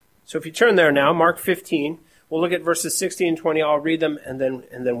So if you turn there now, Mark 15, we'll look at verses 16 and 20. I'll read them, and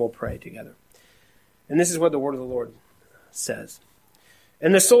then we'll pray together. And this is what the word of the Lord says.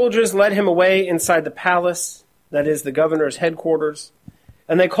 And the soldiers led him away inside the palace, that is the governor's headquarters.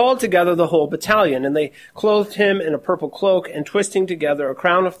 And they called together the whole battalion, and they clothed him in a purple cloak, and twisting together a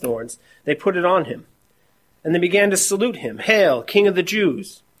crown of thorns, they put it on him. And they began to salute him, "Hail, King of the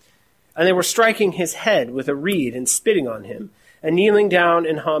Jews!" And they were striking his head with a reed and spitting on him, and kneeling down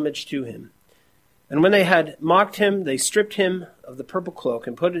in homage to him. And when they had mocked him, they stripped him of the purple cloak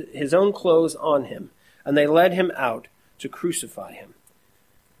and put his own clothes on him, and they led him out to crucify him.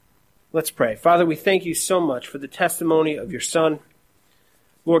 Let's pray. Father, we thank you so much for the testimony of your Son.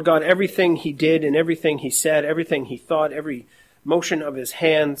 Lord God, everything he did and everything he said, everything he thought, every motion of his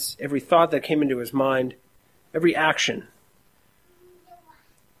hands, every thought that came into his mind, every action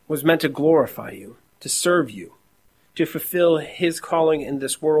was meant to glorify you, to serve you, to fulfill his calling in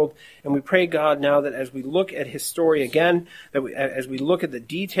this world. And we pray, God, now that as we look at his story again, as we look at the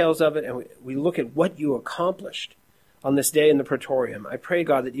details of it, and we look at what you accomplished on this day in the Praetorium, I pray,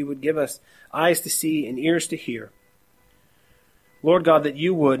 God, that you would give us eyes to see and ears to hear. Lord God, that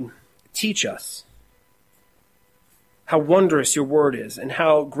you would teach us how wondrous your word is and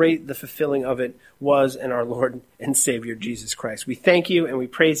how great the fulfilling of it was in our Lord and Savior, Jesus Christ. We thank you and we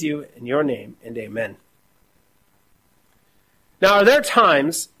praise you in your name, and amen. Now, are there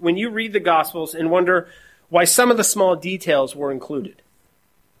times when you read the Gospels and wonder why some of the small details were included?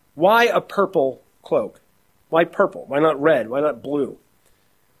 Why a purple cloak? Why purple? Why not red? Why not blue?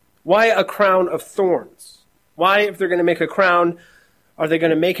 Why a crown of thorns? Why, if they're going to make a crown, are they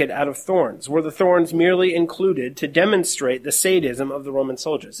going to make it out of thorns? Were the thorns merely included to demonstrate the sadism of the Roman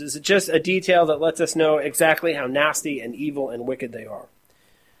soldiers? Is it just a detail that lets us know exactly how nasty and evil and wicked they are?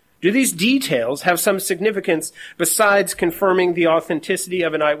 Do these details have some significance besides confirming the authenticity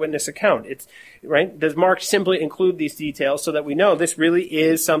of an eyewitness account? Right? Does Mark simply include these details so that we know this really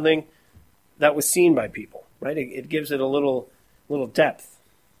is something that was seen by people? Right? It gives it a little depth.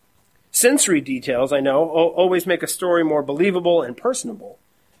 Sensory details, I know, always make a story more believable and personable.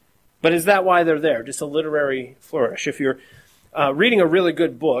 But is that why they're there? Just a literary flourish. If you're reading a really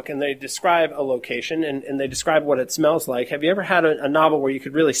good book and they describe a location and they describe what it smells like, have you ever had a novel where you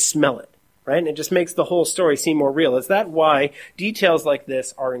could really smell it, right? And it just makes the whole story seem more real. Is that why details like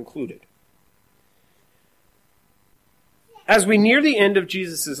this are included? As we near the end of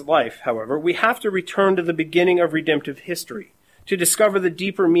Jesus' life, however, we have to return to the beginning of redemptive history to discover the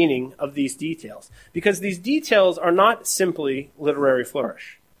deeper meaning of these details. Because these details are not simply literary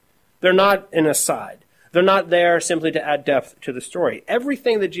flourish. They're not an aside. They're not there simply to add depth to the story.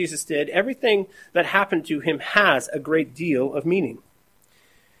 Everything that Jesus did, everything that happened to him has a great deal of meaning.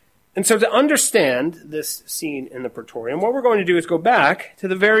 And so to understand this scene in the Praetorium, what we're going to do is go back to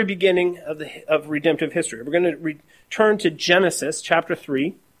the very beginning of redemptive history. We're going to return to Genesis chapter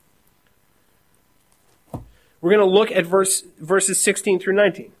 3. We're going to look at verses 16 through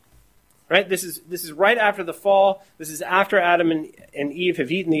 19. Right? This is right after the fall. This is after Adam and Eve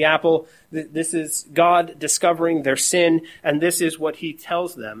have eaten the apple. This is God discovering their sin, and this is what he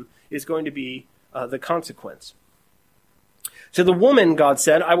tells them is going to be the consequence. To the woman, God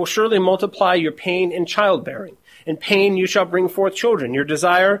said, "I will surely multiply your pain in childbearing. In pain you shall bring forth children. Your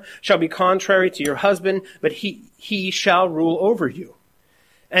desire shall be contrary to your husband, but he shall rule over you."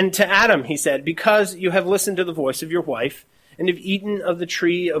 And to Adam, he said, "Because you have listened to the voice of your wife, and have eaten of the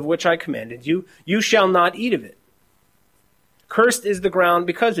tree of which I commanded you, you shall not eat of it. Cursed is the ground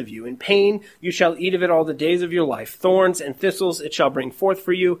because of you. In pain you shall eat of it all the days of your life. Thorns and thistles it shall bring forth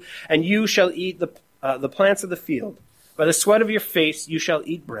for you, and you shall eat the plants of the field. By the sweat of your face you shall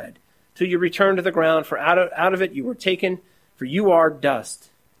eat bread, till you return to the ground, for out of it you were taken, for you are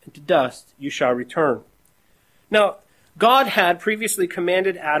dust, and to dust you shall return." Now, God had previously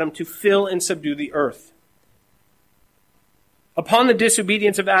commanded Adam to fill and subdue the earth. Upon the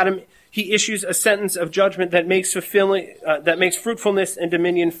disobedience of Adam, he issues a sentence of judgment that makes fruitfulness and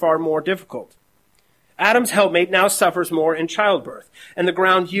dominion far more difficult. Adam's helpmate now suffers more in childbirth, and the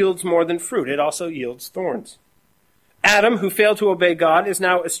ground yields more than fruit. It also yields thorns. Adam, who failed to obey God, is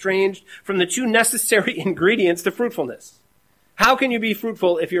now estranged from the two necessary ingredients to fruitfulness. How can you be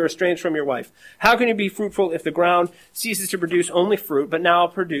fruitful if you're estranged from your wife? How can you be fruitful if the ground ceases to produce only fruit, but now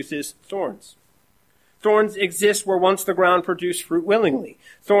produces thorns? Thorns exist where once the ground produced fruit willingly.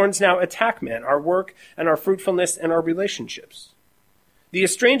 Thorns now attack man, our work, and our fruitfulness, and our relationships. The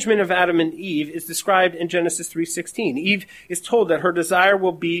estrangement of Adam and Eve is described in Genesis 3:16. Eve is told that her desire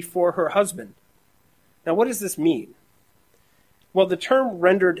will be for her husband. Now, what does this mean? Well, the term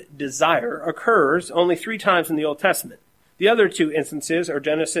rendered desire occurs only 3 times in the Old Testament. The other two instances are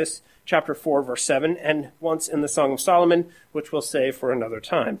Genesis chapter 4, verse 7, and once in the Song of Solomon, which we'll save for another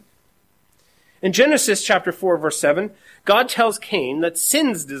time. In Genesis chapter 4, verse 7, God tells Cain that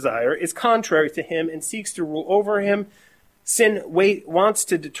sin's desire is contrary to him and seeks to rule over him. Sin wants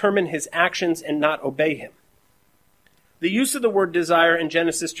to determine his actions and not obey him. The use of the word desire in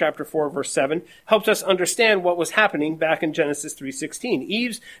Genesis chapter 4, verse 7 helps us understand what was happening back in Genesis 3:16.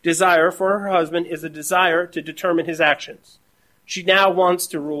 Eve's desire for her husband is a desire to determine his actions. She now wants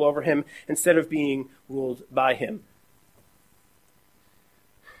to rule over him instead of being ruled by him.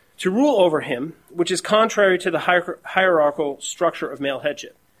 To rule over him, which is contrary to the hierarchical structure of male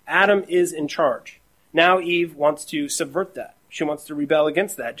headship. Adam is in charge. Now Eve wants to subvert that. She wants to rebel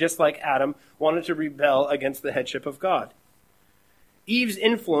against that, just like Adam wanted to rebel against the headship of God. Eve's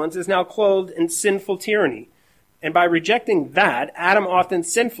influence is now clothed in sinful tyranny. And by rejecting that, Adam often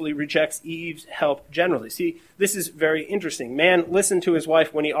sinfully rejects Eve's help generally. See, this is very interesting. Man listened to his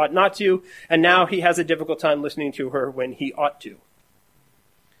wife when he ought not to, and now he has a difficult time listening to her when he ought to.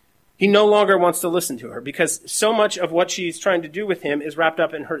 He no longer wants to listen to her because so much of what she's trying to do with him is wrapped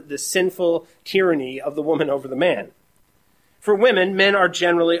up in the sinful tyranny of the woman over the man. For women, men are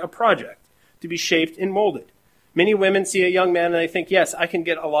generally a project to be shaped and molded. Many women see a young man and they think, yes, I can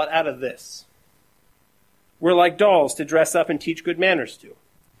get a lot out of this. We're like dolls to dress up and teach good manners to.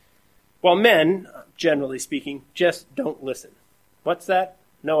 While men, generally speaking, just don't listen. What's that?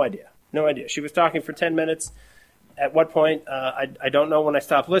 No idea. No idea. She was talking for 10 minutes. At what point? I don't know when I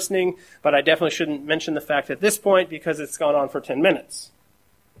stopped listening, but I definitely shouldn't mention the fact at this point because it's gone on for 10 minutes.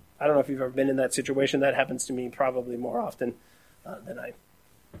 I don't know if you've ever been in that situation. That happens to me probably more often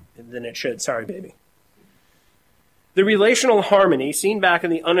than it should. Sorry, baby. The relational harmony seen back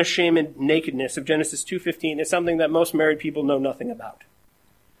in the unashamed nakedness of Genesis 2:15 is something that most married people know nothing about.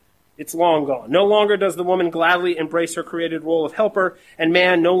 It's long gone. No longer does the woman gladly embrace her created role of helper, and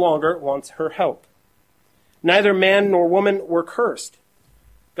man no longer wants her help. Neither man nor woman were cursed.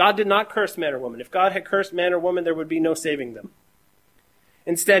 God did not curse man or woman. If God had cursed man or woman, there would be no saving them.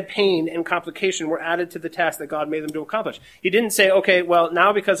 Instead, pain and complication were added to the task that God made them to accomplish. He didn't say, okay, well,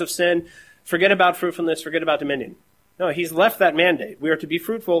 now because of sin, forget about fruitfulness, forget about dominion. No, he's left that mandate. We are to be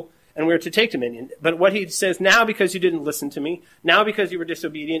fruitful and we are to take dominion. But what he says, now because you didn't listen to me, now because you were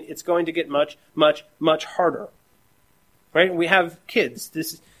disobedient, it's going to get much, much, much harder. Right? We have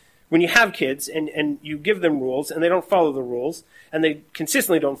kids. When you have kids and you give them rules and they don't follow the rules and they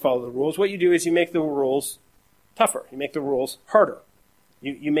consistently don't follow the rules, what you do is you make the rules tougher. You make the rules harder.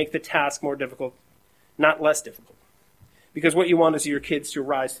 You make the task more difficult, not less difficult. Because what you want is your kids to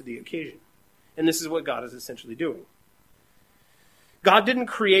rise to the occasion. And this is what God is essentially doing. God didn't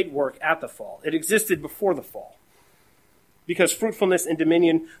create work at the fall. It existed before the fall. Because fruitfulness and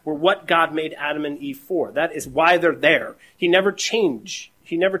dominion were what God made Adam and Eve for. That is why they're there. He never changes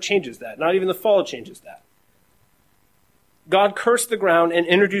that. Not even the fall changes that. God cursed the ground and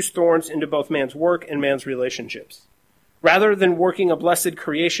introduced thorns into both man's work and man's relationships. Rather than working a blessed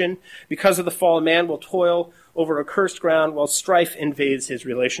creation, because of the fall, man will toil over a cursed ground while strife invades his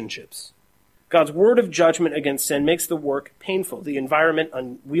relationships. God's word of judgment against sin makes the work painful, the environment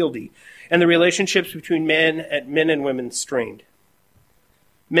unwieldy, and the relationships between men and women strained.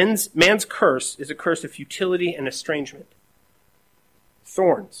 Man's curse is a curse of futility and estrangement.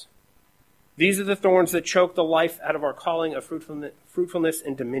 Thorns. These are the thorns that choke the life out of our calling of fruitfulness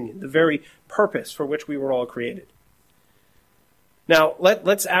and dominion, the very purpose for which we were all created. Now,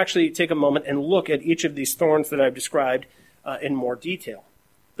 let's actually take a moment and look at each of these thorns that I've described in more detail.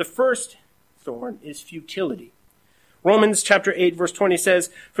 The first thorn is futility. Romans chapter 8, verse 20 says,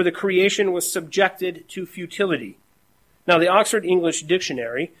 "For the creation was subjected to futility." Now, the Oxford English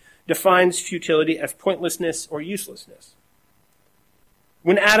Dictionary defines futility as pointlessness or uselessness.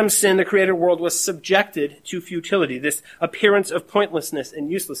 When Adam sinned, the created world was subjected to futility, this appearance of pointlessness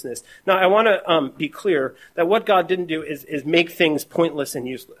and uselessness. Now, I want to be clear that what God didn't do is make things pointless and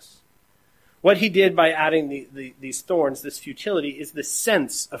useless. What he did by adding these thorns, this futility, is the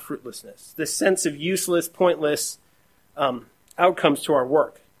sense of fruitlessness, the sense of useless, pointless outcomes to our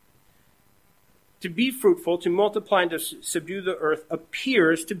work. To be fruitful, to multiply and to subdue the earth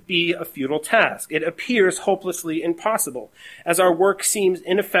appears to be a futile task. It appears hopelessly impossible, as our work seems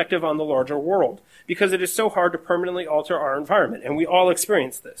ineffective on the larger world, because it is so hard to permanently alter our environment, and we all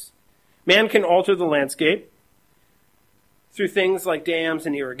experience this. Man can alter the landscape through things like dams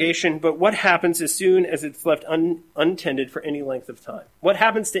and irrigation, but what happens as soon as it's left untended for any length of time? What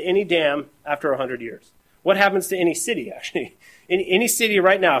happens to any dam after 100 years? What happens to any city, actually? Any city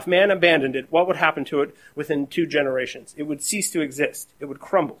right now, if man abandoned it, what would happen to it within 2 generations? It would cease to exist. It would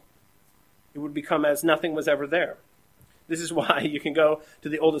crumble. It would become as nothing was ever there. This is why you can go to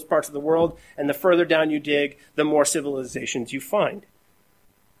the oldest parts of the world, and the further down you dig, the more civilizations you find.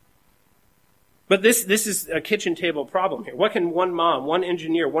 But this is a kitchen table problem here. What can one mom, one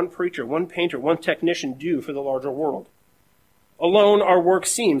engineer, one preacher, one painter, one technician do for the larger world? Alone, our work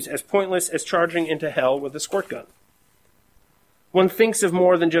seems as pointless as charging into hell with a squirt gun. One thinks of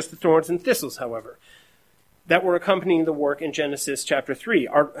more than just the thorns and thistles, however, that were accompanying the work in Genesis chapter 3.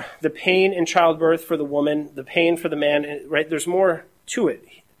 The pain in childbirth for the woman, the pain for the man, right? There's more to it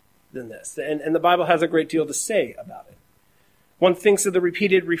than this. And the Bible has a great deal to say about it. One thinks of the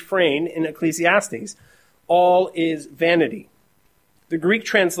repeated refrain in Ecclesiastes, all is vanity. The Greek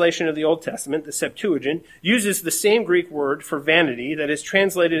translation of the Old Testament, the Septuagint, uses the same Greek word for vanity that is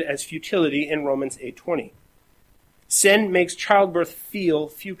translated as futility in Romans 8:20. Sin makes childbirth feel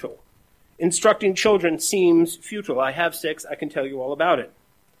futile. Instructing children seems futile. I have 6, I can tell you all about it.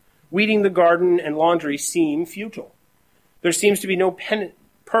 Weeding the garden and laundry seem futile. There seems to be no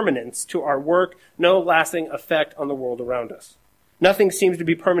permanence to our work, no lasting effect on the world around us. Nothing seems to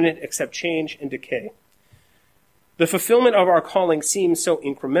be permanent except change and decay. The fulfillment of our calling seems so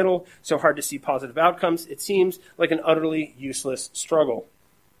incremental, so hard to see positive outcomes. It seems like an utterly useless struggle.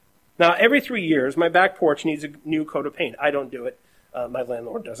 Now, every 3 years, my back porch needs a new coat of paint. I don't do it. My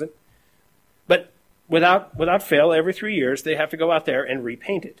landlord does it. But without fail, every 3 years, they have to go out there and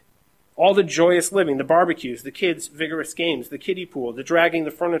repaint it. All the joyous living, the barbecues, the kids' vigorous games, the kiddie pool, the dragging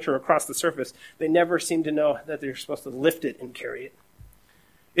the furniture across the surface, they never seem to know that they're supposed to lift it and carry it.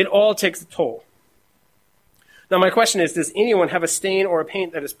 It all takes a toll. Now, my question is, does anyone have a stain or a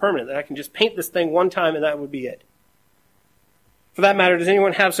paint that is permanent, that I can just paint this thing one time and that would be it? For that matter, does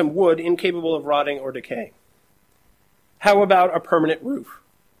anyone have some wood incapable of rotting or decay? How about a permanent roof?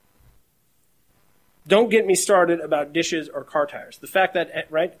 Don't get me started about dishes or car tires. The fact that,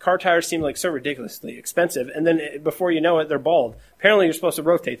 right, car tires seem like so ridiculously expensive, and then before you know it, they're bald. Apparently, you're supposed to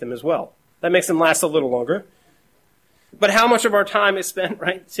rotate them as well. That makes them last a little longer. But how much of our time is spent,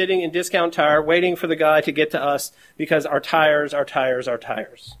 right, sitting in discount tire, waiting for the guy to get to us because our tires.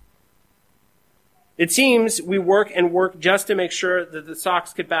 It seems we work and work just to make sure that the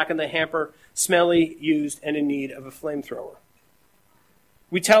socks get back in the hamper, smelly, used, and in need of a flamethrower.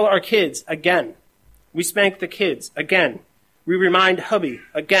 We tell our kids again. We spank the kids again. We remind hubby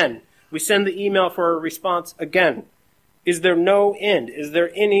again. We send the email for a response again. Is there no end? Is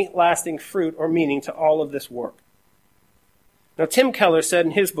there any lasting fruit or meaning to all of this work? Now, Tim Keller said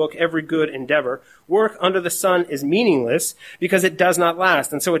in his book, Every Good Endeavor, work under the sun is meaningless because it does not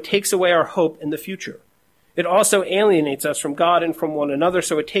last, and so it takes away our hope in the future. It also alienates us from God and from one another,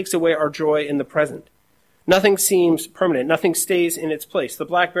 so it takes away our joy in the present. Nothing seems permanent. Nothing stays in its place. The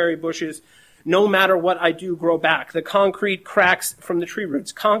blackberry bushes, no matter what I do, grow back. The concrete cracks from the tree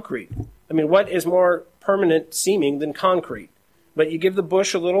roots. Concrete. I mean, what is more permanent seeming than concrete? But you give the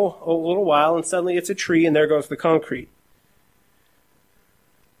bush a little while, and suddenly it's a tree, and there goes the concrete.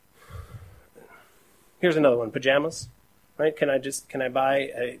 Here's another one, pajamas, right? Can I buy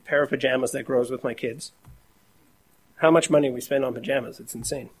a pair of pajamas that grows with my kids? How much money we spend on pajamas, it's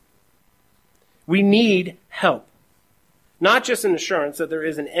insane. We need help. Not just an assurance that there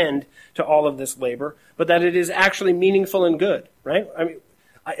is an end to all of this labor, but that it is actually meaningful and good, right? I mean,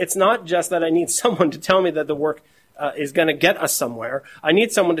 it's not just that I need someone to tell me that the work is going to get us somewhere. I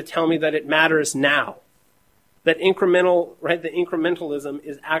need someone to tell me that it matters now. That the incrementalism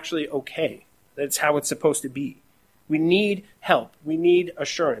is actually okay. That's how it's supposed to be. We need help. We need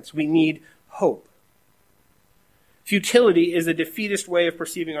assurance. We need hope. Futility is a defeatist way of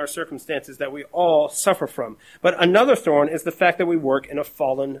perceiving our circumstances that we all suffer from. But another thorn is the fact that we work in a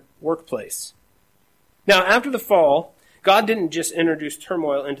fallen workplace. Now, after the fall, God didn't just introduce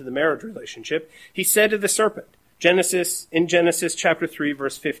turmoil into the marriage relationship. He said to the serpent, in Genesis chapter 3,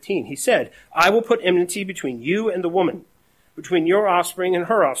 verse 15, he said, I will put enmity between you and the woman, between your offspring and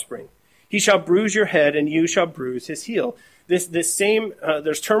her offspring. He shall bruise your head, and you shall bruise his heel. There's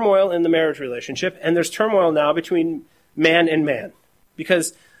turmoil in the marriage relationship, and there's turmoil now between man and man.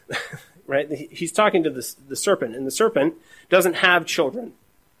 Because, right, he's talking to the serpent, and the serpent doesn't have children.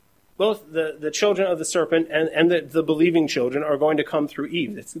 Both the children of the serpent and the believing children are going to come through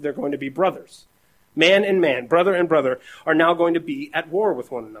Eve. They're going to be brothers. Man and man, brother and brother, are now going to be at war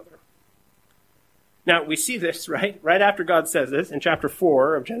with one another. Now, we see this, right? Right after God says this, in chapter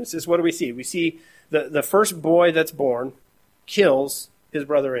 4 of Genesis, what do we see? We see the first boy that's born kills his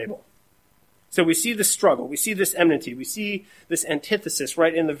brother Abel. So we see this struggle. We see this enmity. We see this antithesis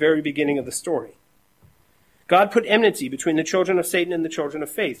right in the very beginning of the story. God put enmity between the children of Satan and the children of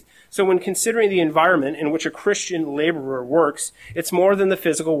faith. So when considering the environment in which a Christian laborer works, it's more than the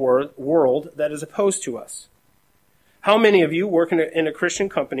physical world that is opposed to us. How many of you work in a Christian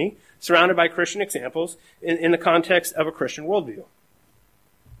company, surrounded by Christian examples, in the context of a Christian worldview?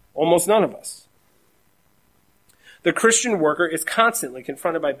 Almost none of us. The Christian worker is constantly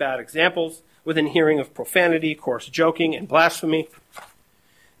confronted by bad examples, within hearing of profanity, coarse joking, and blasphemy.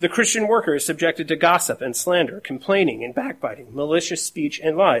 The Christian worker is subjected to gossip and slander, complaining and backbiting, malicious speech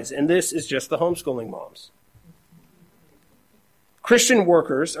and lies, and this is just the homeschooling moms. Christian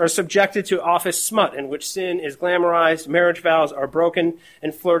workers are subjected to office smut, in which sin is glamorized, marriage vows are broken,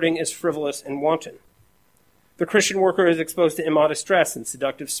 and flirting is frivolous and wanton. The Christian worker is exposed to immodest dress and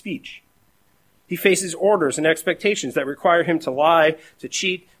seductive speech. He faces orders and expectations that require him to lie, to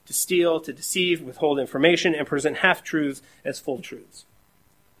cheat, to steal, to deceive, withhold information, and present half-truths as full truths.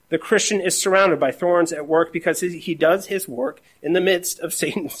 The Christian is surrounded by thorns at work because he does his work in the midst of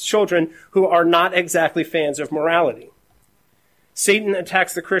Satan's children who are not exactly fans of morality. Satan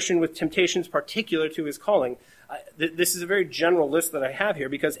attacks the Christian with temptations particular to his calling. This is a very general list that I have here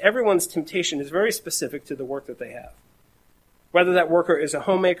because everyone's temptation is very specific to the work that they have. Whether that worker is a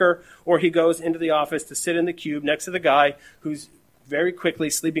homemaker or he goes into the office to sit in the cube next to the guy who's very quickly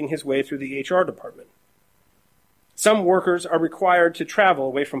sleeping his way through the HR department. Some workers are required to travel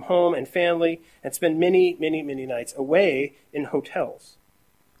away from home and family and spend many, many, many nights away in hotels.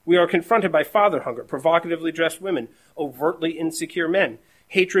 We are confronted by father hunger, provocatively dressed women, overtly insecure men,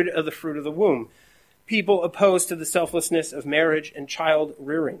 hatred of the fruit of the womb, people opposed to the selflessness of marriage and child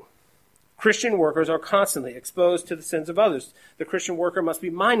rearing. Christian workers are constantly exposed to the sins of others. The Christian worker must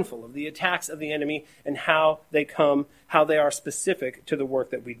be mindful of the attacks of the enemy and how they come, how they are specific to the work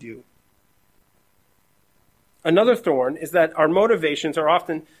that we do. Another thorn is that our motivations are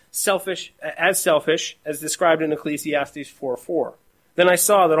often selfish as described in Ecclesiastes 4:4. Then I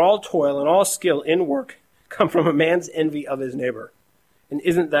saw that all toil and all skill in work come from a man's envy of his neighbor. And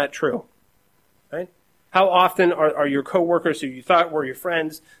isn't that true? Right? How often are your coworkers who you thought were your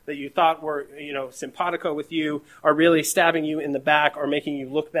friends, that you thought were, simpatico with you, are really stabbing you in the back or making you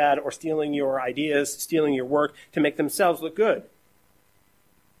look bad or stealing your ideas, stealing your work to make themselves look good?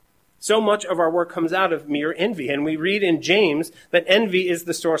 So much of our work comes out of mere envy. And we read in James that envy is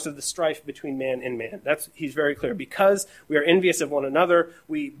the source of the strife between man and man. He's very clear. Because we are envious of one another,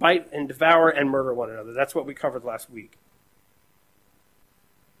 we bite and devour and murder one another. That's what we covered last week.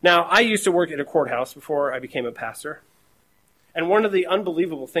 Now, I used to work at a courthouse before I became a pastor. And one of the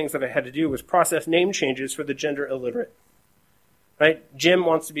unbelievable things that I had to do was process name changes for the gender illiterate. Right? Jim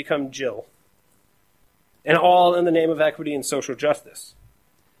wants to become Jill. And all in the name of equity and social justice.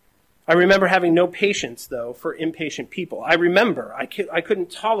 I remember having no patience, though, for impatient people. I remember I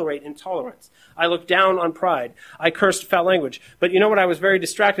couldn't tolerate intolerance. I looked down on pride. I cursed foul language. But you know what I was very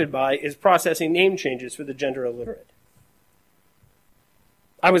distracted by is processing name changes for the gender illiterate.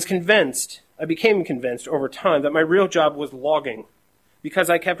 I became convinced over time that my real job was logging because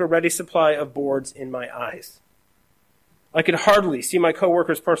I kept a ready supply of boards in my eyes. I could hardly see my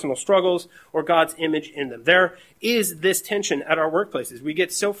coworkers' personal struggles or God's image in them. There is this tension at our workplaces. We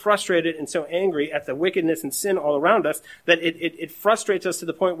get so frustrated and so angry at the wickedness and sin all around us that it frustrates us to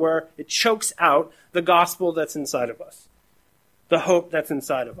the point where it chokes out the gospel that's inside of us, the hope that's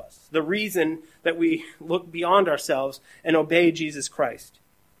inside of us, the reason that we look beyond ourselves and obey Jesus Christ.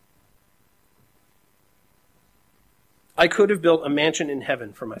 I could have built a mansion in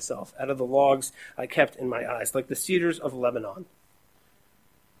heaven for myself out of the logs I kept in my eyes, like the cedars of Lebanon.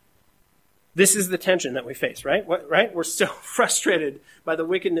 This is the tension that we face, right? Right? We're so frustrated by the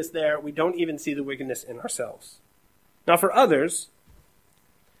wickedness there, we don't even see the wickedness in ourselves. Now, for others,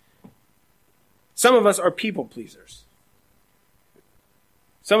 some of us are people pleasers.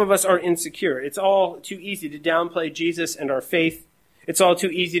 Some of us are insecure. It's all too easy to downplay Jesus and our faith. It's all too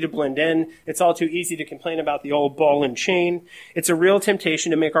easy to blend in. It's all too easy to complain about the old ball and chain. It's a real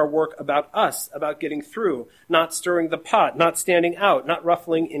temptation to make our work about us, about getting through, not stirring the pot, not standing out, not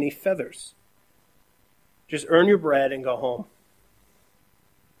ruffling any feathers. Just earn your bread and go home.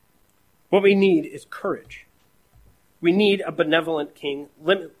 What we need is courage. We need a benevolent king,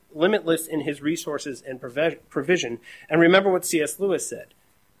 limitless in his resources and provision. And remember what C.S. Lewis said.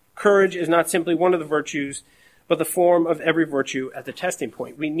 Courage is not simply one of the virtues, but the form of every virtue at the testing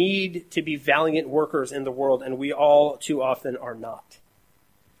point. We need to be valiant workers in the world, and we all too often are not.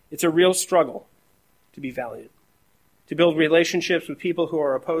 It's a real struggle to be valiant, to build relationships with people who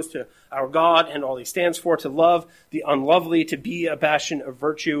are opposed to our God and all he stands for, to love the unlovely, to be a bastion of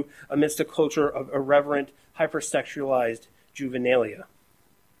virtue amidst a culture of irreverent, hypersexualized juvenilia.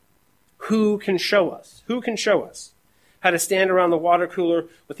 Who can show us? Who can show us how to stand around the water cooler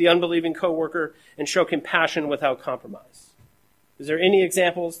with the unbelieving coworker and show compassion without compromise? Is there any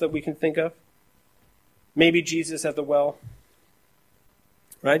examples that we can think of? Maybe Jesus at the well,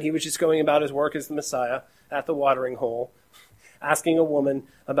 right? He was just going about his work as the Messiah at the watering hole, asking a woman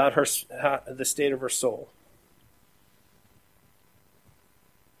about the state of her soul.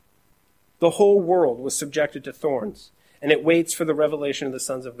 The whole world was subjected to thorns, and it waits for the revelation of the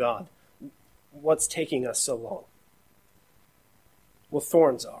sons of God. What's taking us so long? Well,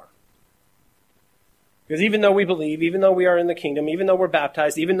 thorns are. Because even though we believe, even though we are in the kingdom, even though we're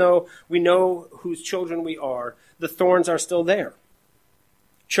baptized, even though we know whose children we are, the thorns are still there,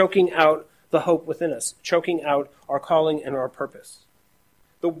 choking out the hope within us, choking out our calling and our purpose.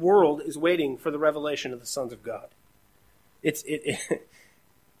 The world is waiting for the revelation of the sons of God. It's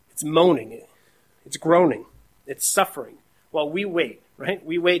moaning, it's groaning, it's suffering while we wait, right?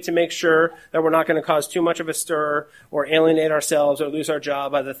 We wait to make sure that we're not going to cause too much of a stir or alienate ourselves or lose our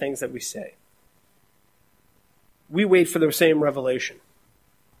job by the things that we say. We wait for the same revelation.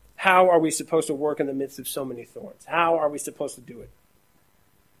 How are we supposed to work in the midst of so many thorns? How are we supposed to do it?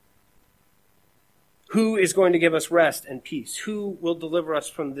 Who is going to give us rest and peace? Who will deliver us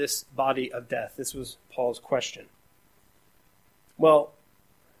from this body of death? This was Paul's question. Well,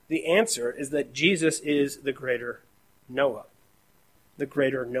 the answer is that Jesus is the greater Noah. The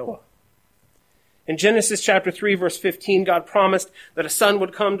greater Noah. In Genesis chapter 3, verse 15, God promised that a son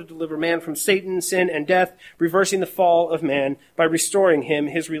would come to deliver man from Satan, sin, and death, reversing the fall of man by restoring him,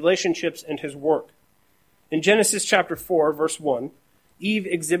 his relationships, and his work. In Genesis chapter 4, verse 1, Eve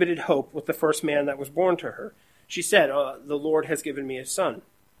exhibited hope with the first man that was born to her. She said, the Lord has given me a son.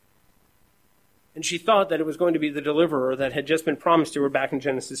 And she thought that it was going to be the deliverer that had just been promised to her back in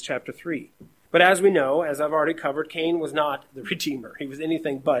Genesis chapter 3. But as we know, as I've already covered, Cain was not the Redeemer. He was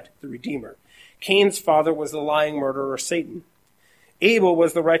anything but the Redeemer. Cain's father was the lying murderer Satan. Abel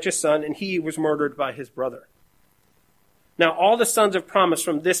was the righteous son, and he was murdered by his brother. Now, all the sons of promise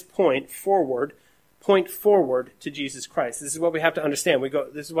from this point forward point forward to Jesus Christ. This is what we have to understand.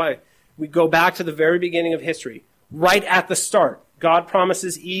 This is why we go back to the very beginning of history. Right at the start, God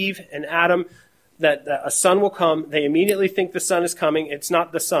promises Eve and Adam that a son will come. They immediately think the son is coming. It's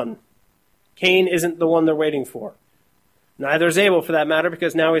not the son. Cain isn't the one they're waiting for. Neither is Abel, for that matter,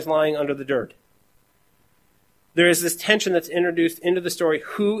 because now he's lying under the dirt. There is this tension that's introduced into the story.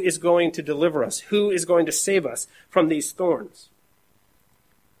 Who is going to deliver us? Who is going to save us from these thorns?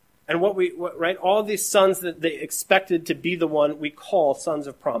 And right? All these sons that they expected to be the one we call sons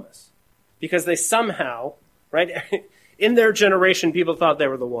of promise. Because they somehow, right, in their generation, people thought they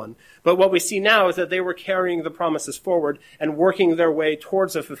were the one. But what we see now is that they were carrying the promises forward and working their way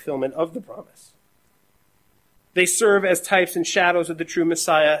towards the fulfillment of the promise. They serve as types and shadows of the true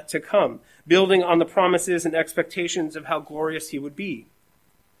Messiah to come, building on the promises and expectations of how glorious he would be.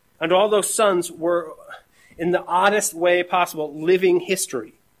 And all those sons were, in the oddest way possible, living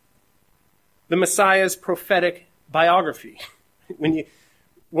history. The Messiah's prophetic biography.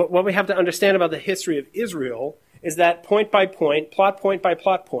 What we have to understand about the history of Israel is that point by point, plot point by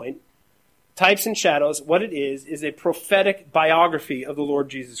plot point, types and shadows, what it is a prophetic biography of the Lord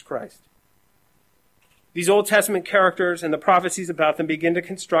Jesus Christ. These Old Testament characters and the prophecies about them begin to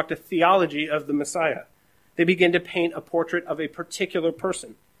construct a theology of the Messiah. They begin to paint a portrait of a particular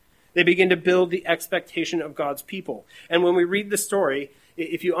person. They begin to build the expectation of God's people. And when we read the story,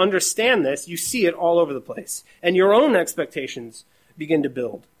 if you understand this, you see it all over the place. And your own expectations begin to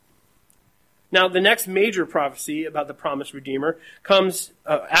build. Now, the next major prophecy about the promised Redeemer comes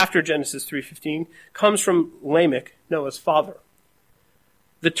after Genesis 3:15, comes from Lamech, Noah's father.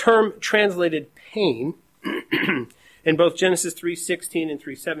 The term translated pain in both Genesis 3:16 and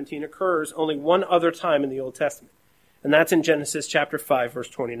 3:17 occurs only one other time in the Old Testament, and that's in Genesis chapter 5, verse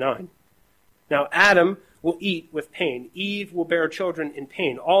 29. Now, Adam will eat with pain. Eve will bear children in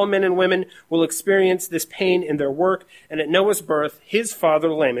pain. All men and women will experience this pain in their work, and at Noah's birth, his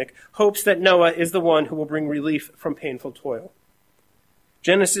father Lamech hopes that Noah is the one who will bring relief from painful toil.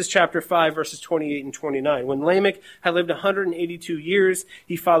 Genesis chapter 5, verses 28 and 29. When Lamech had lived 182 years,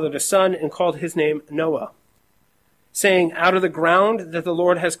 he fathered a son and called his name Noah, saying, "Out of the ground that the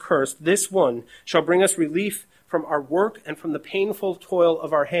Lord has cursed, this one shall bring us relief from our work and from the painful toil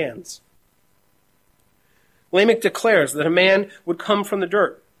of our hands." Lamech declares that a man would come from the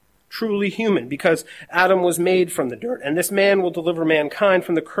dirt, truly human, because Adam was made from the dirt, and this man will deliver mankind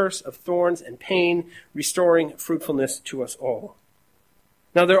from the curse of thorns and pain, restoring fruitfulness to us all.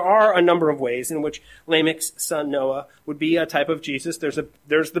 Now, there are a number of ways in which Lamech's son Noah would be a type of Jesus. There's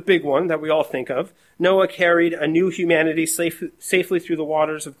the big one that we all think of. Noah carried a new humanity safely through the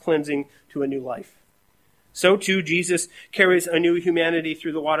waters of cleansing to a new life. So too, Jesus carries a new humanity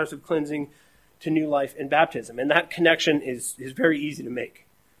through the waters of cleansing to new life in baptism. And that connection is very easy to make.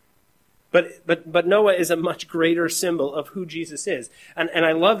 But Noah is a much greater symbol of who Jesus is. And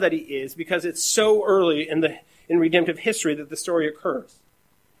I love that he is, because it's so early in redemptive history that the story occurs.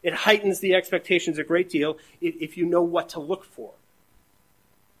 It heightens the expectations a great deal if you know what to look for.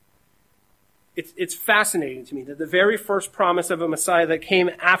 It's fascinating to me that the very first promise of a Messiah that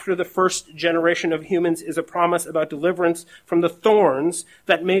came after the first generation of humans is a promise about deliverance from the thorns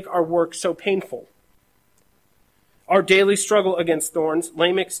that make our work so painful. Our daily struggle against thorns,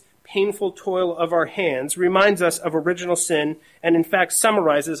 Lamech's painful toil of our hands, reminds us of original sin and in fact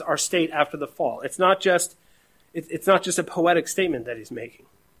summarizes our state after the fall. It's not just a poetic statement that he's making.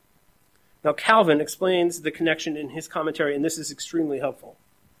 Now Calvin explains the connection in his commentary, and this is extremely helpful.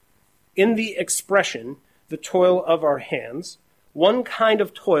 In the expression, the toil of our hands, one kind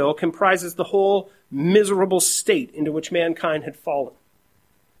of toil comprises the whole miserable state into which mankind had fallen.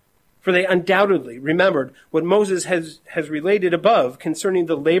 For they undoubtedly remembered what Moses has related above concerning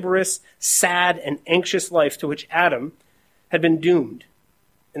the laborious, sad, and anxious life to which Adam had been doomed.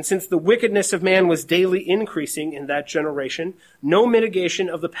 And since the wickedness of man was daily increasing in that generation, no mitigation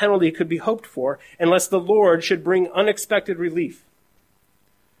of the penalty could be hoped for unless the Lord should bring unexpected relief.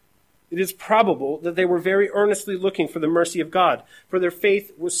 It is probable that they were very earnestly looking for the mercy of God, for their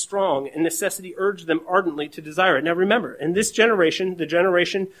faith was strong, and necessity urged them ardently to desire it. Now remember, in this generation, the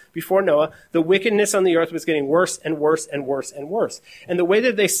generation before Noah, the wickedness on the earth was getting worse and worse and worse and worse. And the way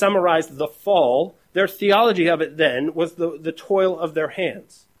that they summarized the fall, their theology of it then, was the toil of their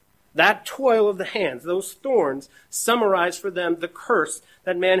hands. That toil of the hands, those thorns, summarized for them the curse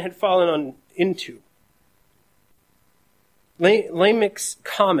that man had fallen into. Lamech's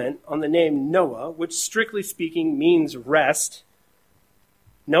comment on the name Noah, which strictly speaking means rest,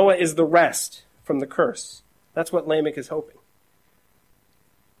 Noah is the rest from the curse. That's what Lamech is hoping.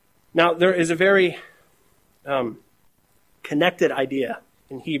 Now, there is a very connected idea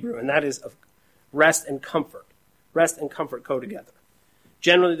in Hebrew, and that is of rest and comfort. Rest and comfort go together.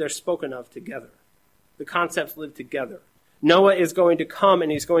 Generally, they're spoken of together. The concepts live together. Noah is going to come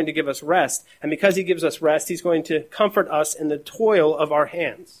and he's going to give us rest. And because he gives us rest, he's going to comfort us in the toil of our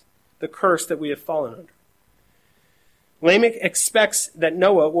hands, the curse that we have fallen under. Lamech expects that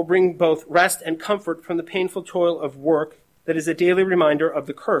Noah will bring both rest and comfort from the painful toil of work that is a daily reminder of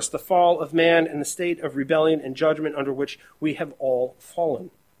the curse, the fall of man and the state of rebellion and judgment under which we have all fallen.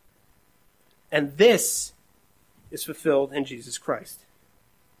 And this is fulfilled in Jesus Christ.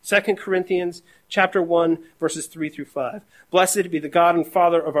 2 Corinthians chapter 1, verses 3 through 5. Blessed be the God and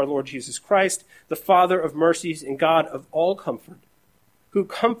Father of our Lord Jesus Christ, the Father of mercies and God of all comfort, who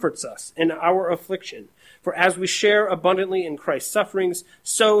comforts us in our affliction. For as we share abundantly in Christ's sufferings,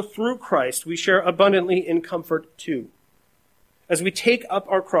 so through Christ we share abundantly in comfort too. As we take up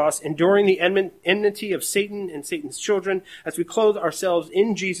our cross, enduring the enmity of Satan and Satan's children, as we clothe ourselves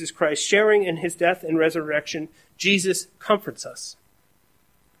in Jesus Christ, sharing in his death and resurrection, Jesus comforts us.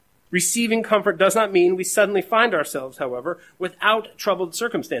 Receiving comfort does not mean we suddenly find ourselves, however, without troubled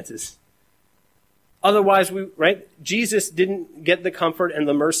circumstances. Otherwise, Jesus didn't get the comfort and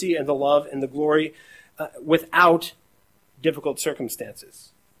the mercy and the love and the glory without difficult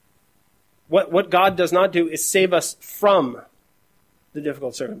circumstances. What God does not do is save us from the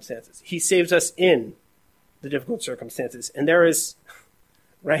difficult circumstances. He saves us in the difficult circumstances. And there is,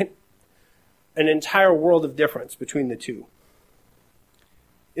 an entire world of difference between the two.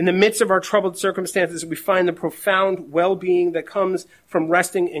 In the midst of our troubled circumstances, we find the profound well-being that comes from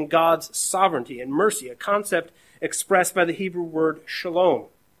resting in God's sovereignty and mercy, a concept expressed by the Hebrew word shalom,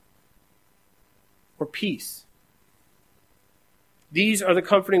 or peace. These are the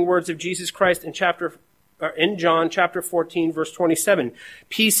comforting words of Jesus Christ in John chapter 14, verse 27.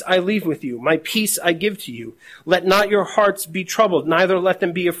 Peace I leave with you, my peace I give to you. Let not your hearts be troubled, neither let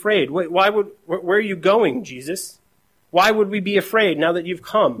them be afraid. Where are you going, Jesus? Why would we be afraid now that you've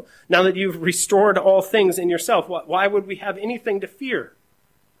come, now that you've restored all things in yourself? Why would we have anything to fear?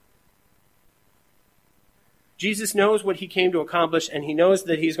 Jesus knows what he came to accomplish, and he knows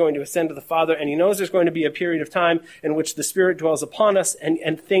that he's going to ascend to the Father, and he knows there's going to be a period of time in which the Spirit dwells upon us,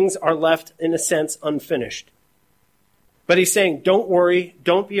 and things are left, in a sense, unfinished. But he's saying, don't worry,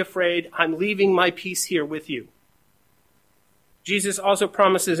 don't be afraid, I'm leaving my peace here with you. Jesus also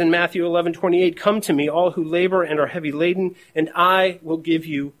promises in Matthew 11:28, come to me, all who labor and are heavy laden, and I will give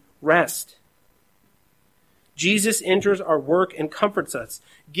you rest. Jesus enters our work and comforts us,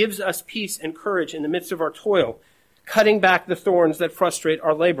 gives us peace and courage in the midst of our toil, cutting back the thorns that frustrate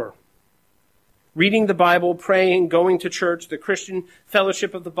our labor. Reading the Bible, praying, going to church, the Christian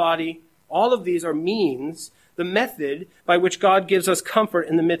fellowship of the body, all of these are means, the method by which God gives us comfort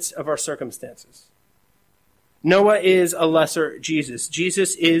in the midst of our circumstances. Noah is a lesser Jesus.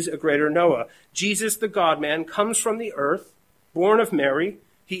 Jesus is a greater Noah. Jesus, the God-man, comes from the earth, born of Mary.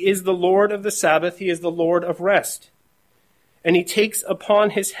 He is the Lord of the Sabbath. He is the Lord of rest. And he takes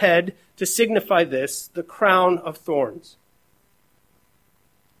upon his head, to signify this, the crown of thorns.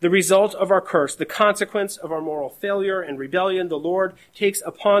 The result of our curse, the consequence of our moral failure and rebellion, the Lord takes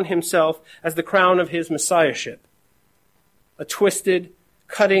upon himself as the crown of his messiahship. A twisted,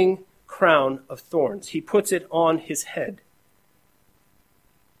 cutting crown of thorns. He puts it on his head.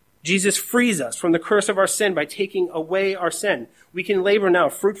 Jesus frees us from the curse of our sin by taking away our sin. We can labor now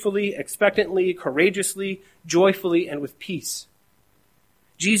fruitfully, expectantly, courageously, joyfully, and with peace.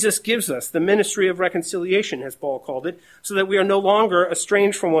 Jesus gives us the ministry of reconciliation, as Paul called it, so that we are no longer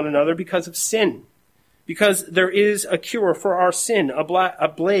estranged from one another because of sin. Because there is a cure for our sin, a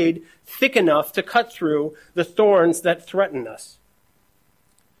blade thick enough to cut through the thorns that threaten us.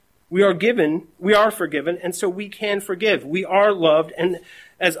 We are forgiven, and so we can forgive. We are loved, and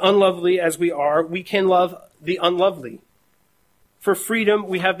as unlovely as we are, we can love the unlovely. For freedom,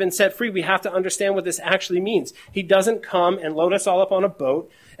 we have been set free. We have to understand what this actually means. He doesn't come and load us all up on a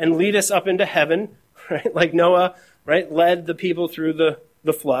boat and lead us up into heaven, right? Like Noah, right, led the people through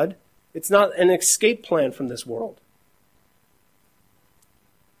the flood. It's not an escape plan from this world.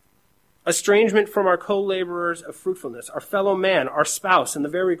 Estrangement from our co-laborers of fruitfulness, our fellow man, our spouse, and the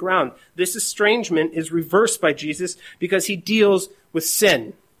very ground. This estrangement is reversed by Jesus because he deals with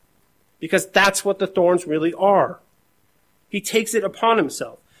sin. Because that's what the thorns really are. He takes it upon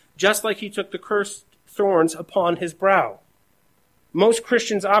himself, just like he took the cursed thorns upon his brow. Most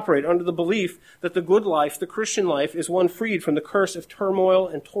Christians operate under the belief that the good life, the Christian life, is one freed from the curse of turmoil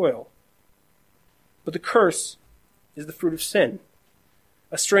and toil. But the curse is the fruit of sin.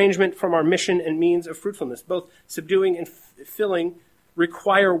 Estrangement from our mission and means of fruitfulness. Both subduing and filling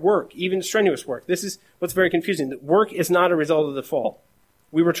require work, even strenuous work. This is what's very confusing. That work is not a result of the fall.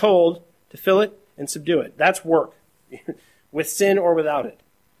 We were told to fill it and subdue it. That's work, with sin or without it.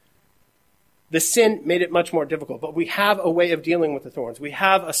 The sin made it much more difficult, but we have a way of dealing with the thorns. We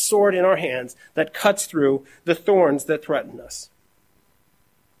have a sword in our hands that cuts through the thorns that threaten us.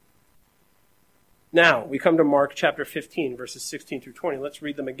 Now, we come to Mark chapter 15, verses 16 through 20. Let's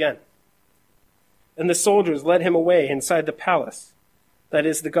read them again. And the soldiers led him away inside the palace, that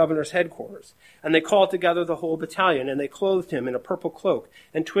is the governor's headquarters. And they called together the whole battalion, and they clothed him in a purple cloak,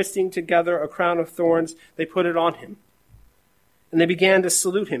 and twisting together a crown of thorns, they put it on him. And they began to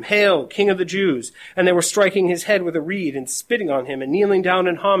salute him, "Hail, King of the Jews!" And they were striking his head with a reed and spitting on him and kneeling down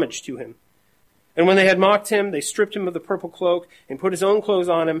in homage to him. And when they had mocked him, they stripped him of the purple cloak and put his own clothes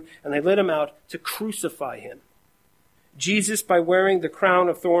on him, and they led him out to crucify him. Jesus, by wearing the crown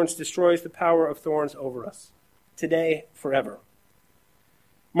of thorns, destroys the power of thorns over us, today, forever.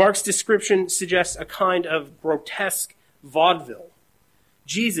 Mark's description suggests a kind of grotesque vaudeville.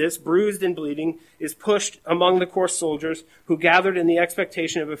 Jesus, bruised and bleeding, is pushed among the coarse soldiers who gathered in the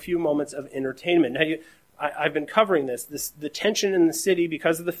expectation of a few moments of entertainment. Now, I've been covering this. The tension in the city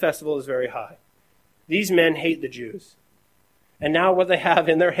because of the festival is very high. These men hate the Jews. And now what they have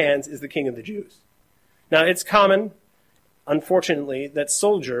in their hands is the King of the Jews. Now, it's common, unfortunately, that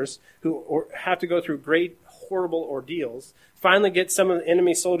soldiers who have to go through great, horrible ordeals finally get some of the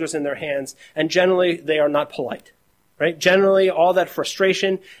enemy soldiers in their hands, and generally they are not polite. Right? Generally, all that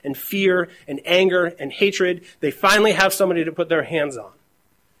frustration and fear and anger and hatred, they finally have somebody to put their hands on.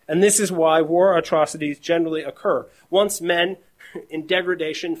 And this is why war atrocities generally occur. Once men in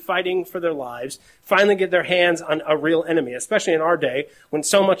degradation, fighting for their lives, finally get their hands on a real enemy, especially in our day when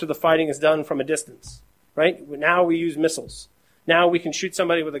so much of the fighting is done from a distance. Right? Now we use missiles. Now we can shoot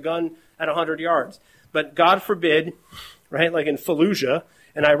somebody with a gun at 100 yards. But God forbid, right, like in Fallujah,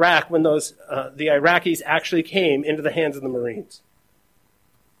 in Iraq, when the Iraqis actually came into the hands of the Marines.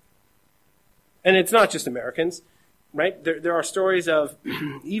 And it's not just Americans, right? There are stories of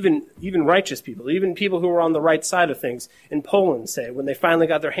even righteous people, even people who were on the right side of things in Poland, say, when they finally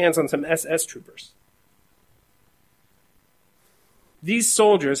got their hands on some SS troopers. These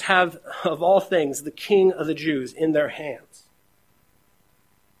soldiers have, of all things, the King of the Jews in their hands.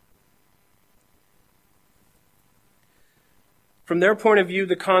 From their point of view,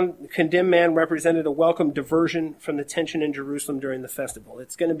 the condemned man represented a welcome diversion from the tension in Jerusalem during the festival.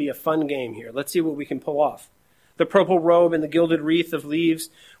 It's going to be a fun game here. Let's see what we can pull off. The purple robe and the gilded wreath of leaves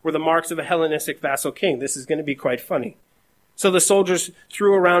were the marks of a Hellenistic vassal king. This is going to be quite funny. So the soldiers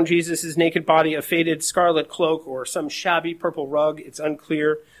threw around Jesus' naked body a faded scarlet cloak or some shabby purple rug. It's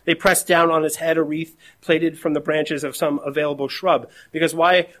unclear. They pressed down on his head a wreath plaited from the branches of some available shrub. Because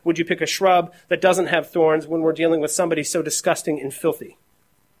why would you pick a shrub that doesn't have thorns when we're dealing with somebody so disgusting and filthy?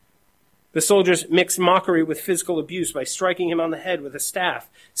 The soldiers mixed mockery with physical abuse by striking him on the head with a staff,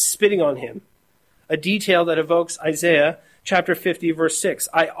 spitting on him, a detail that evokes Isaiah chapter 50, verse 6.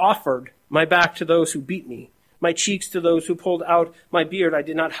 I offered my back to those who beat me, my cheeks to those who pulled out my beard. I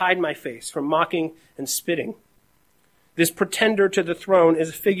did not hide my face from mocking and spitting. This pretender to the throne is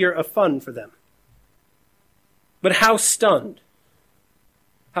a figure of fun for them. But how stunned,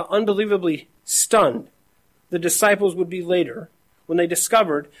 how unbelievably stunned the disciples would be later when they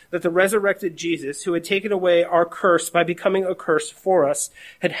discovered that the resurrected Jesus, who had taken away our curse by becoming a curse for us,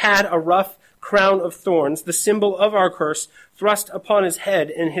 had had a rough crown of thorns, the symbol of our curse, thrust upon his head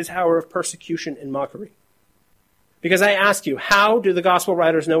in his hour of persecution and mockery. Because I ask you, how do the gospel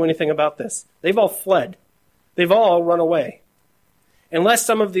writers know anything about this? They've all fled. They've all run away. Unless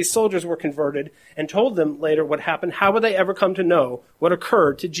some of these soldiers were converted and told them later what happened, how would they ever come to know what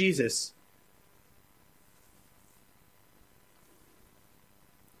occurred to Jesus?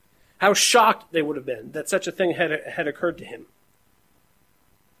 How shocked they would have been that such a thing had occurred to him.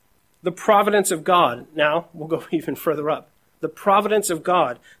 The providence of God, now we'll go even further up. The providence of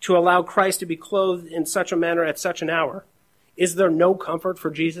God to allow Christ to be clothed in such a manner at such an hour. Is there no comfort for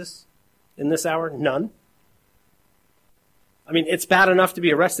Jesus in this hour? None. I mean, it's bad enough to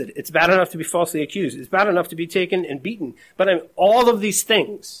be arrested. It's bad enough to be falsely accused. It's bad enough to be taken and beaten. But all of these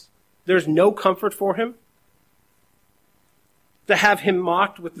things, there's no comfort for him. To have him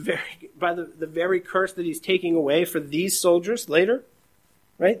mocked with by the very curse that he's taking away for these soldiers later,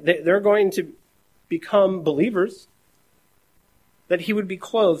 right? They're going to become believers. That he would be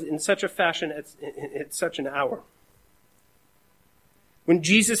clothed in such a fashion at such an hour. When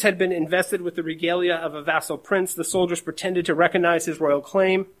Jesus had been invested with the regalia of a vassal prince, the soldiers pretended to recognize his royal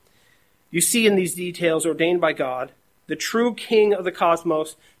claim. You see in these details ordained by God, the true king of the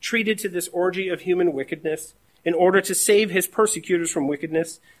cosmos treated to this orgy of human wickedness in order to save his persecutors from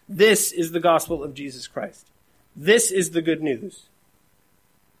wickedness. This is the gospel of Jesus Christ. This is the good news.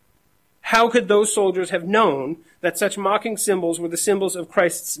 How could those soldiers have known that such mocking symbols were the symbols of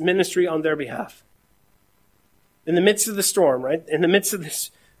Christ's ministry on their behalf? In the midst of the storm, right? In the midst of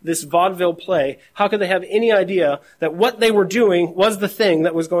this vaudeville play, how could they have any idea that what they were doing was the thing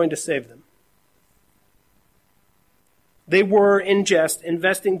that was going to save them? They were, in jest,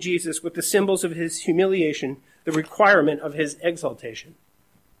 investing Jesus with the symbols of his humiliation, the requirement of his exaltation.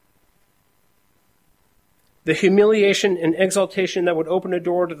 The humiliation and exaltation that would open a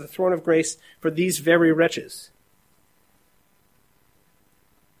door to the throne of grace for these very wretches.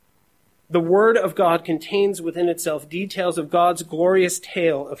 The Word of God contains within itself details of God's glorious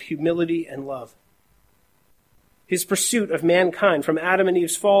tale of humility and love. His pursuit of mankind from Adam and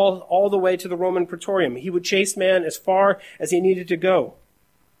Eve's fall all the way to the Roman Praetorium. He would chase man as far as he needed to go.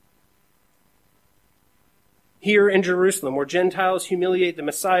 Here in Jerusalem, where Gentiles humiliate the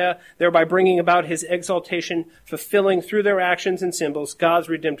Messiah, thereby bringing about his exaltation, fulfilling through their actions and symbols God's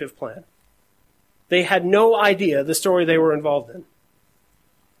redemptive plan. They had no idea the story they were involved in,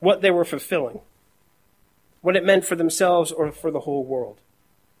 what they were fulfilling, what it meant for themselves or for the whole world.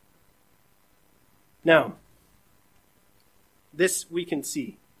 Now, this we can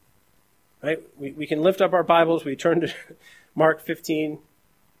see, right? We can lift up our Bibles, we turn to Mark 15,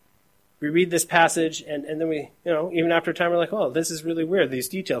 we read this passage, and then we, even after a time, we're like, oh, this is really weird, these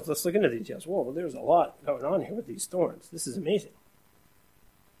details. Let's look into the details. Whoa, there's a lot going on here with these thorns. This is amazing.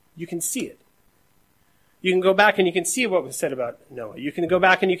 You can see it. You can go back and you can see what was said about Noah. You can go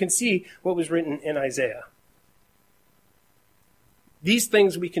back and you can see what was written in Isaiah. These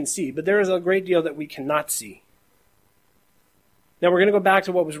things we can see, but there is a great deal that we cannot see. Now we're going to go back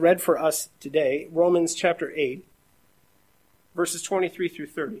to what was read for us today, Romans chapter 8, verses 23 through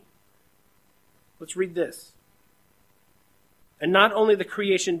 30. Let's read this. And not only the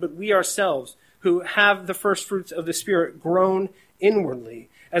creation, but we ourselves, who have the first fruits of the Spirit, groan inwardly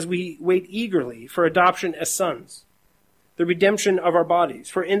as we wait eagerly for adoption as sons, the redemption of our bodies.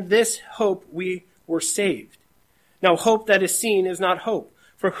 For in this hope we were saved. Now hope that is seen is not hope,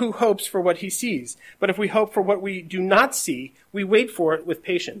 for who hopes for what he sees? But if we hope for what we do not see, we wait for it with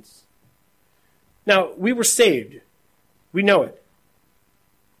patience. Now, we were saved. We know it.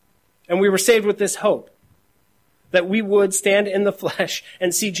 And we were saved with this hope, that we would stand in the flesh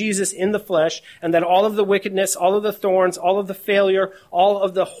and see Jesus in the flesh, and that all of the wickedness, all of the thorns, all of the failure, all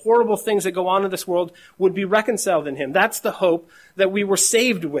of the horrible things that go on in this world would be reconciled in him. That's the hope that we were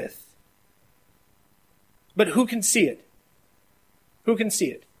saved with. But who can see it? Who can see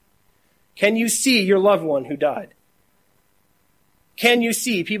it? Can you see your loved one who died? Can you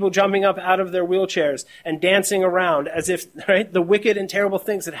see people jumping up out of their wheelchairs and dancing around as if, right, the wicked and terrible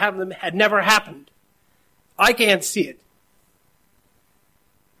things that happened to them had never happened? I can't see it.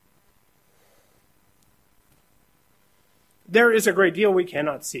 There is a great deal we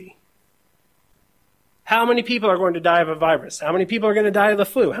cannot see. How many people are going to die of a virus? How many people are going to die of the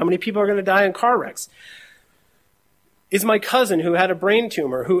flu? How many people are going to die in car wrecks? Is my cousin who had a brain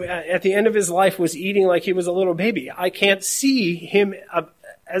tumor, who at the end of his life was eating like he was a little baby, I can't see him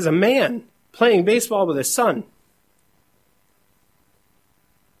as a man playing baseball with his son.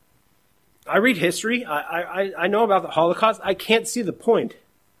 I read history. I know about the Holocaust. I can't see the point.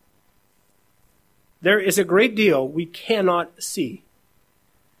 There is a great deal we cannot see.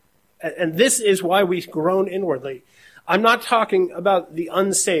 And this is why we groan inwardly. I'm not talking about the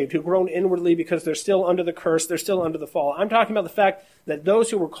unsaved who groan inwardly because they're still under the curse, they're still under the fall. I'm talking about the fact that those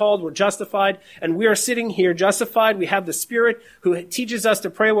who were called were justified, and we are sitting here justified. We have the Spirit who teaches us to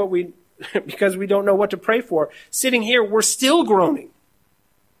pray because we don't know what to pray for. Sitting here, we're still groaning.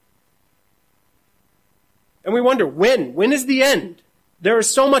 And we wonder, when is the end? There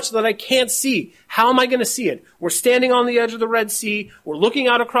is so much that I can't see. How am I going to see it? We're standing on the edge of the Red Sea. We're looking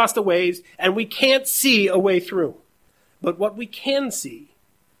out across the waves, and we can't see a way through. But what we can see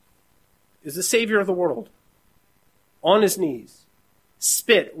is the Savior of the world on his knees,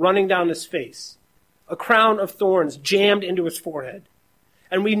 spit running down his face, a crown of thorns jammed into his forehead.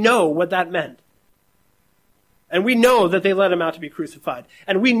 And we know what that meant. And we know that they let him out to be crucified.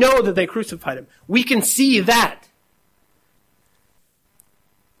 And we know that they crucified him. We can see that.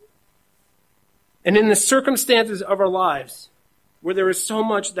 And in the circumstances of our lives, where there is so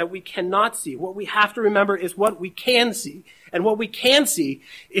much that we cannot see, what we have to remember is what we can see. And what we can see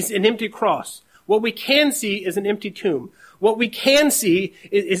is an empty cross. What we can see is an empty tomb. What we can see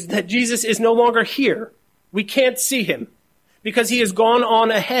is that Jesus is no longer here. We can't see him because he has gone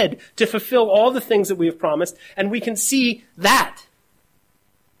on ahead to fulfill all the things that we have promised, and we can see that.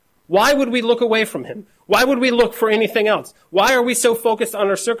 Why would we look away from him? Why would we look for anything else? Why are we so focused on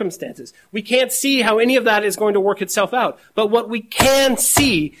our circumstances? We can't see how any of that is going to work itself out. But what we can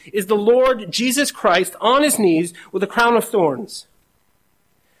see is the Lord Jesus Christ on his knees with a crown of thorns.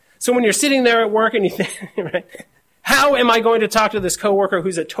 So when you're sitting there at work and you think, right, how am I going to talk to this coworker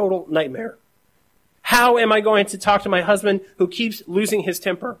who's a total nightmare? How am I going to talk to my husband who keeps losing his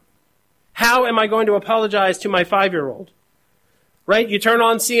temper? How am I going to apologize to my 5-year-old? Right? You turn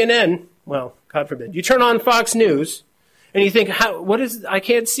on CNN, well, God forbid. You turn on Fox News, and you think, I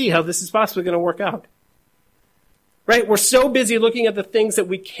can't see how this is possibly going to work out. Right? We're so busy looking at the things that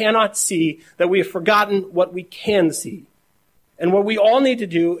we cannot see that we have forgotten what we can see. And what we all need to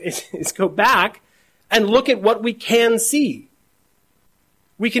do is go back and look at what we can see.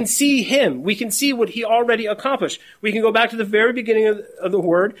 We can see him. We can see what he already accomplished. We can go back to the very beginning of the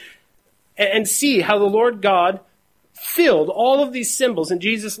Word and see how the Lord God filled all of these symbols in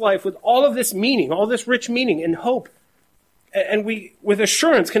Jesus' life with all of this meaning, all this rich meaning and hope. And we, with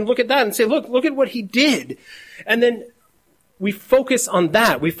assurance, can look at that and say, look at what he did. And then we focus on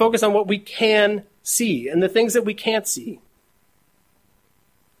that. We focus on what we can see and the things that we can't see.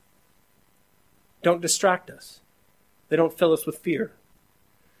 Don't distract us. They don't fill us with fear.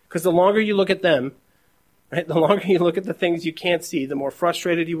 Because the longer you look at them, right, the longer you look at the things you can't see, the more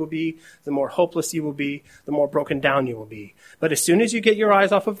frustrated you will be, the more hopeless you will be, the more broken down you will be. But as soon as you get your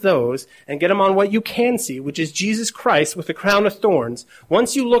eyes off of those and get them on what you can see, which is Jesus Christ with the crown of thorns,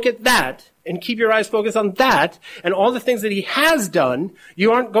 once you look at that and keep your eyes focused on that and all the things that he has done,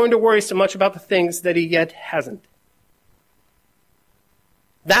 you aren't going to worry so much about the things that he yet hasn't.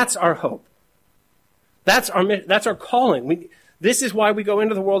 That's our hope. That's our calling. This is why we go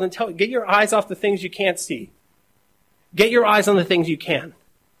into the world and get your eyes off the things you can't see. Get your eyes on the things you can.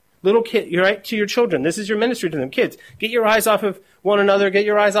 Little kid, you're right to your children. This is your ministry to them. Kids, get your eyes off of one another. Get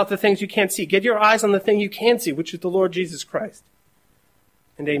your eyes off the things you can't see. Get your eyes on the thing you can see, which is the Lord Jesus Christ.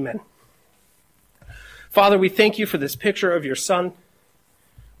 And amen. Father, we thank you for this picture of your Son.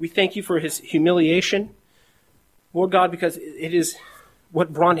 We thank you for his humiliation. Lord God, because it is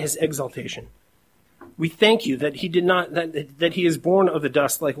what brought his exaltation. We thank you that he did not, that he is born of the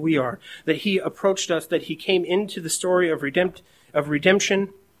dust like we are, that he approached us, that he came into the story of redemption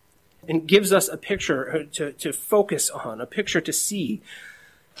and gives us a picture to focus on, a picture to see.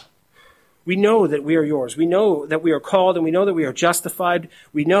 We know that we are yours. We know that we are called, and we know that we are justified.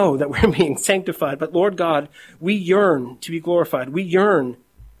 We know that we're being sanctified. But Lord God, we yearn to be glorified. We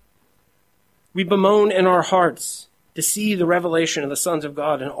bemoan in our hearts to see the revelation of the sons of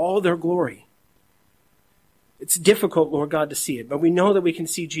God in all their glory. It's difficult, Lord God, to see it, but we know that we can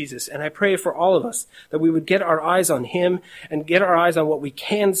see Jesus. And I pray for all of us that we would get our eyes on him and get our eyes on what we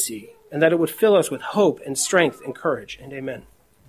can see, and that it would fill us with hope and strength and courage. And amen.